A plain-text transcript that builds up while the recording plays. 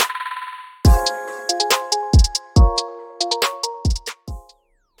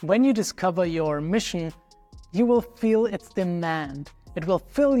When you discover your mission, you will feel its demand. It will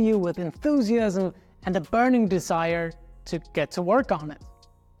fill you with enthusiasm and a burning desire to get to work on it.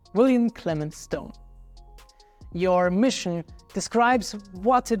 William Clement Stone. Your mission describes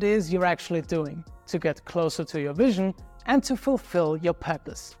what it is you're actually doing to get closer to your vision and to fulfill your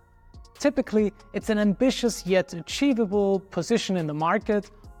purpose. Typically, it's an ambitious yet achievable position in the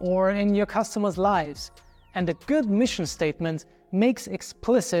market or in your customers' lives, and a good mission statement makes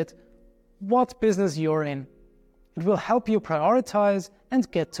explicit what business you're in. It will help you prioritize and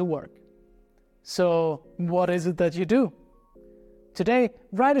get to work. So, what is it that you do? Today,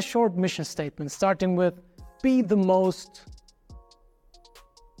 write a short mission statement starting with "Be the most."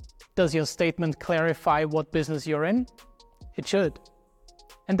 Does your statement clarify what business you're in? It should.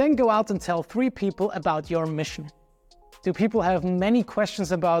 And then go out and tell 3 people about your mission. Do people have many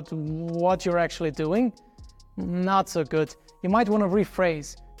questions about what you're actually doing? Not so good. You might want to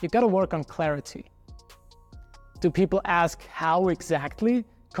rephrase. You gotta work on clarity. Do people ask how exactly?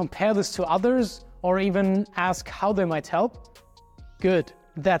 Compare this to others? Or even ask how they might help? Good.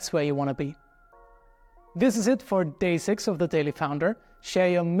 That's where you want to be. This is it for day 6 of the Daily Founder. Share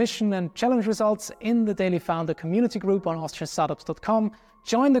your mission and challenge results in the Daily Founder community group on austrianstartups.com.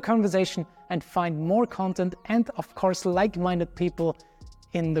 Join the conversation and find more content and, of course, like-minded people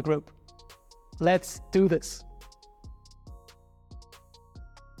in the group. Let's do this.